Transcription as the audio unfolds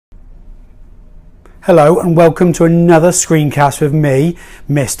Hello and welcome to another screencast with me,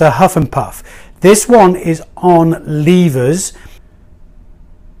 Mr. Huff and Puff. This one is on levers.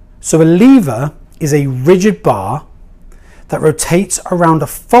 So a lever is a rigid bar that rotates around a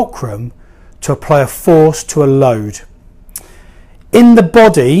fulcrum to apply a force to a load. In the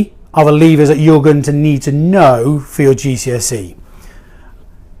body are the levers that you're going to need to know for your GCSE.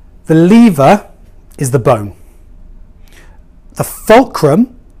 The lever is the bone. The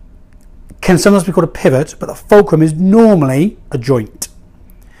fulcrum can sometimes be called a pivot, but the fulcrum is normally a joint.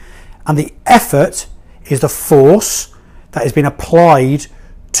 And the effort is the force that has been applied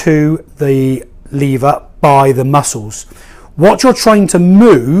to the lever by the muscles. What you're trying to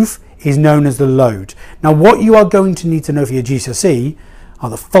move is known as the load. Now, what you are going to need to know for your GCSE are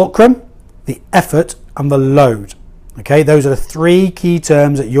the fulcrum, the effort, and the load. Okay, those are the three key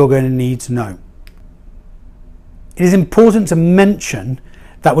terms that you're going to need to know. It is important to mention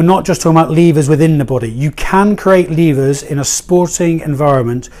that we're not just talking about levers within the body. You can create levers in a sporting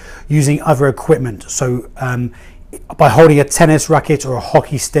environment using other equipment. So by holding a tennis racket or a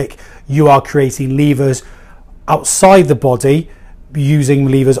hockey stick, you are creating levers outside the body, using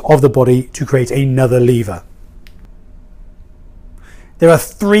levers of the body to create another lever. There are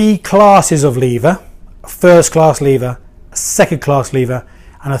three classes of lever: a first class lever, a second class lever,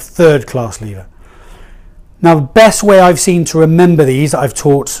 and a third class lever. Now, the best way I've seen to remember these, that I've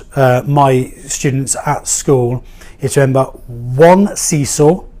taught my students at school, is to remember one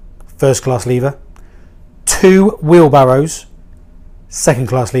seesaw, first class lever, two wheelbarrows, second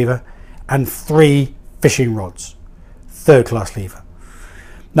class lever, and three fishing rods, third class lever.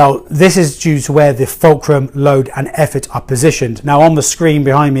 Now, this is due to where the fulcrum, load, and effort are positioned. Now, on the screen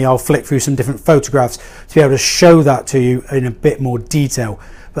behind me, I'll flick through some different photographs to be able to show that to you in a bit more detail.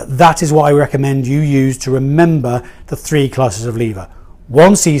 But that is what I recommend you use to remember the three classes of lever.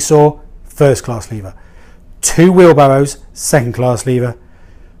 One seesaw, first class lever. Two wheelbarrows, second class lever.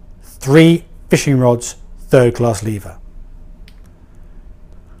 Three fishing rods, third class lever.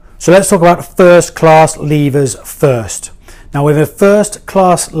 So let's talk about first class levers first. Now, with a first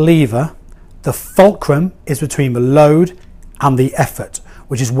class lever, the fulcrum is between the load and the effort,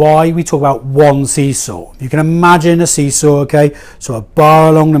 which is why we talk about one seesaw. You can imagine a seesaw, okay? So a bar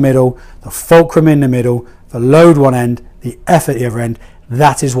along the middle, the fulcrum in the middle, the load one end, the effort the other end.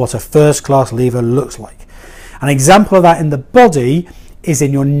 That is what a first class lever looks like. An example of that in the body is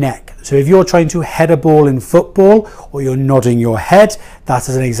in your neck. So if you're trying to head a ball in football or you're nodding your head, that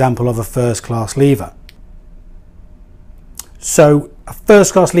is an example of a first class lever. So a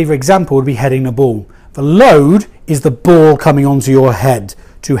first class lever example would be heading the ball. The load is the ball coming onto your head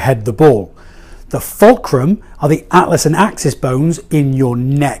to head the ball. The fulcrum are the atlas and axis bones in your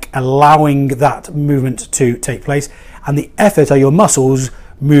neck, allowing that movement to take place. And the effort are your muscles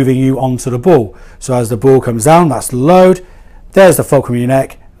moving you onto the ball. So as the ball comes down, that's the load. There's the fulcrum in your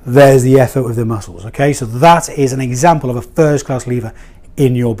neck. There's the effort with the muscles. Okay, so that is an example of a first class lever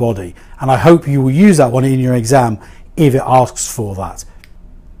in your body. And I hope you will use that one in your exam if it asks for that.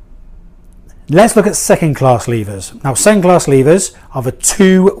 Let's look at second class levers. Now, second class levers are the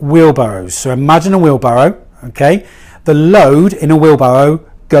two wheelbarrows. So imagine a wheelbarrow, okay? The load in a wheelbarrow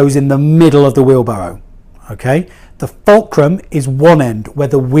goes in the middle of the wheelbarrow, okay? The fulcrum is one end where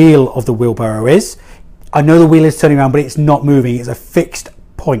the wheel of the wheelbarrow is. I know the wheel is turning around, but it's not moving. It's a fixed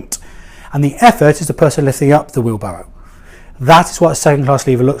point. And the effort is the person lifting up the wheelbarrow. That is what a second class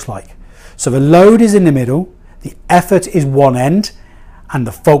lever looks like. So the load is in the middle, the effort is one end, and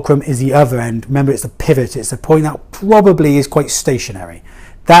the fulcrum is the other end. Remember, it's the pivot. It's the point that probably is quite stationary.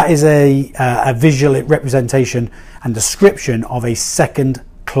 That is a visual representation and description of a second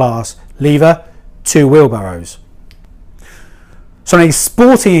class lever, two wheelbarrows. So a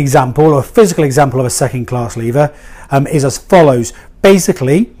sporting example or a physical example of a second class lever is as follows.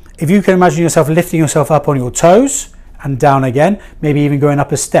 Basically, if you can imagine yourself lifting yourself up on your toes and down again, maybe even going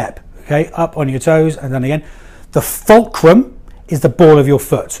up a step, okay, up on your toes and then again. The fulcrum is the ball of your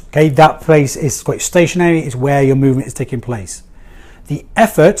foot. Okay, that place is quite stationary. It's where your movement is taking place. The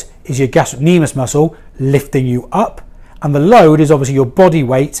effort is your gastrocnemius muscle lifting you up, and the load is obviously your body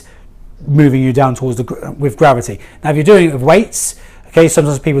weight moving you down towards with gravity. Now, if you're doing it with weights, okay,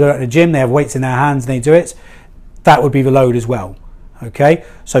 sometimes people do it in the gym. They have weights in their hands and they do it. That would be the load as well. Okay,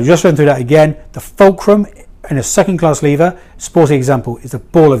 so just going through that again. The fulcrum in a second class lever, sporting example, is the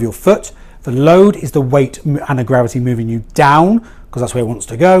ball of your foot. The load is the weight and the gravity moving you down, because that's where it wants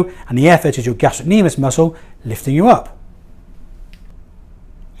to go, and the effort is your gastrocnemius muscle lifting you up.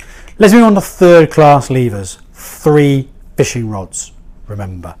 Let's move on to third class levers. Three fishing rods,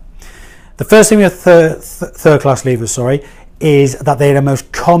 remember. The first thing with third class levers, is that they are the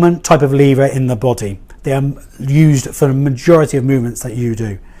most common type of lever in the body. They are used for the majority of movements that you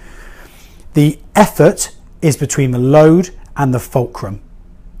do. The effort is between the load and the fulcrum.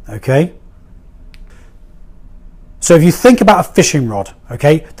 Okay? So if you think about a fishing rod,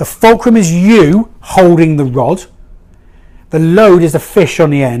 okay, the fulcrum is you holding the rod. The load is the fish on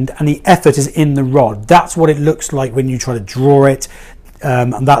the end, and the effort is in the rod. That's what it looks like when you try to draw it,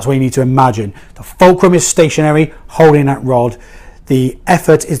 and that's what you need to imagine. The fulcrum is stationary, holding that rod. The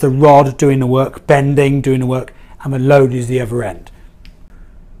effort is the rod doing the work, bending, doing the work, and the load is the other end.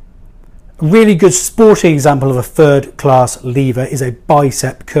 A really good sporting example of a third class lever is a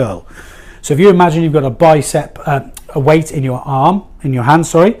bicep curl. So if you imagine you've got a bicep, a weight in your arm, in your hand,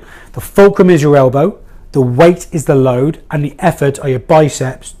 sorry, the fulcrum is your elbow, the weight is the load, and the effort are your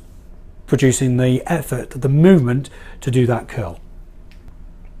biceps producing the effort, the movement to do that curl.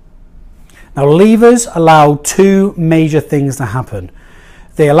 Now levers allow two major things to happen.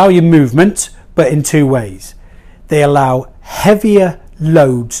 They allow you movement, but in two ways. They allow heavier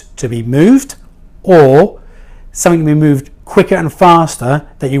loads to be moved, or something to be moved quicker and faster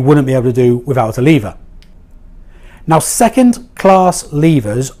that you wouldn't be able to do without a lever. Now second class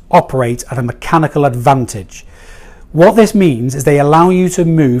levers operate at a mechanical advantage. What this means is they allow you to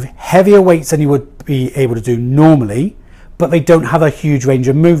move heavier weights than you would be able to do normally, but they don't have a huge range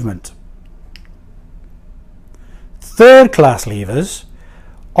of movement. Third class levers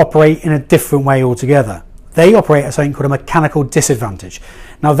operate in a different way altogether. They operate at something called a mechanical disadvantage.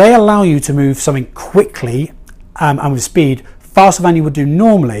 Now they allow you to move something quickly and with speed faster than you would do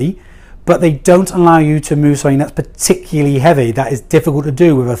normally, but they don't allow you to move something that's particularly heavy, that is difficult to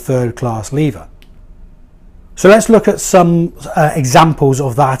do with a third class lever. So let's look at some examples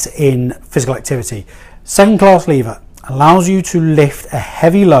of that in physical activity. Second class lever allows you to lift a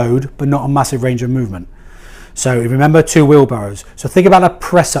heavy load but not a massive range of movement. So remember two wheelbarrows. So think about a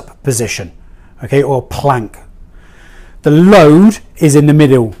press up position, okay, or a plank. The load is in the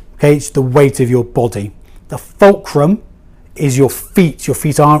middle, okay, it's the weight of your body. The fulcrum is your feet. Your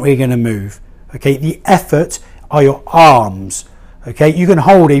feet aren't really going to move, okay. The effort are your arms, okay. You can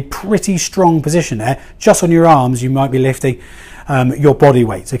hold a pretty strong position there. Just on your arms you might be lifting your body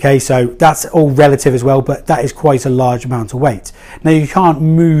weight, okay. So that's all relative as well, but that is quite a large amount of weight. Now you can't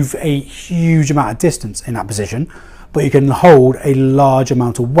move a huge amount of distance in that position, but you can hold a large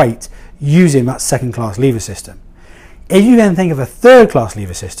amount of weight using that second class lever system. If you then think of a third class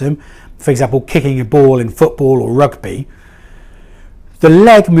lever system, for example kicking a ball in football or rugby, the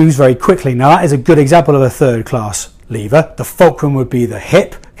leg moves very quickly. Now that is a good example of a third class lever. The fulcrum would be the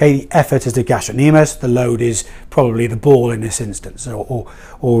hip, okay, the effort is the gastrocnemius, the load is probably the ball in this instance, or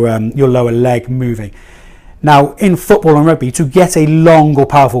your lower leg moving. Now in football and rugby, to get a long or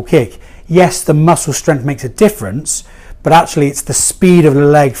powerful kick, yes, the muscle strength makes a difference, but actually it's the speed of the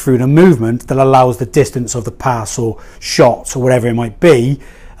leg through the movement that allows the distance of the pass or shot or whatever it might be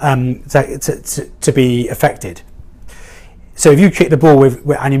to be affected. So if you kick the ball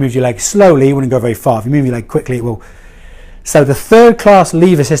and you move your leg slowly, it wouldn't go very far. If you move your leg quickly, it will. So the third class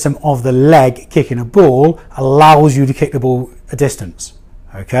lever system of the leg kicking a ball allows you to kick the ball a distance,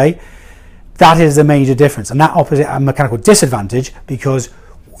 okay. That is the major difference, and that opposite a mechanical disadvantage because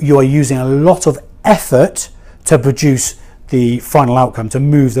you are using a lot of effort to produce the final outcome, to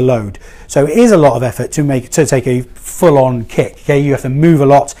move the load. So it is a lot of effort to take a full-on kick, okay. You have to move a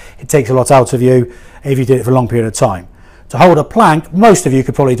lot, it takes a lot out of you if you did it for a long period of time. To hold a plank, most of you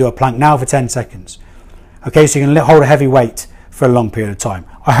could probably do a plank now for 10 seconds. Okay, so you can hold a heavy weight for a long period of time.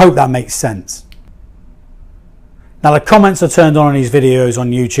 I hope that makes sense. Now the comments are turned on these videos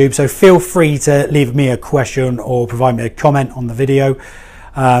on YouTube, so feel free to leave me a question or provide me a comment on the video,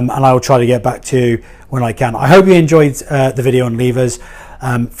 and I will try to get back to you when I can. I hope you enjoyed the video on levers.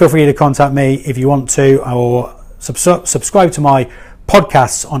 Feel free to contact me if you want to, or subscribe to my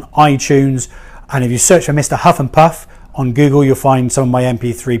podcasts on iTunes, and if you search for Mr. Huff and Puff on Google, you'll find some of my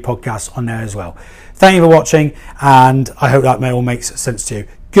MP3 podcasts on there as well. Thank you for watching, and I hope that all makes sense to you.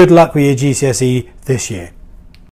 Good luck with your GCSE this year.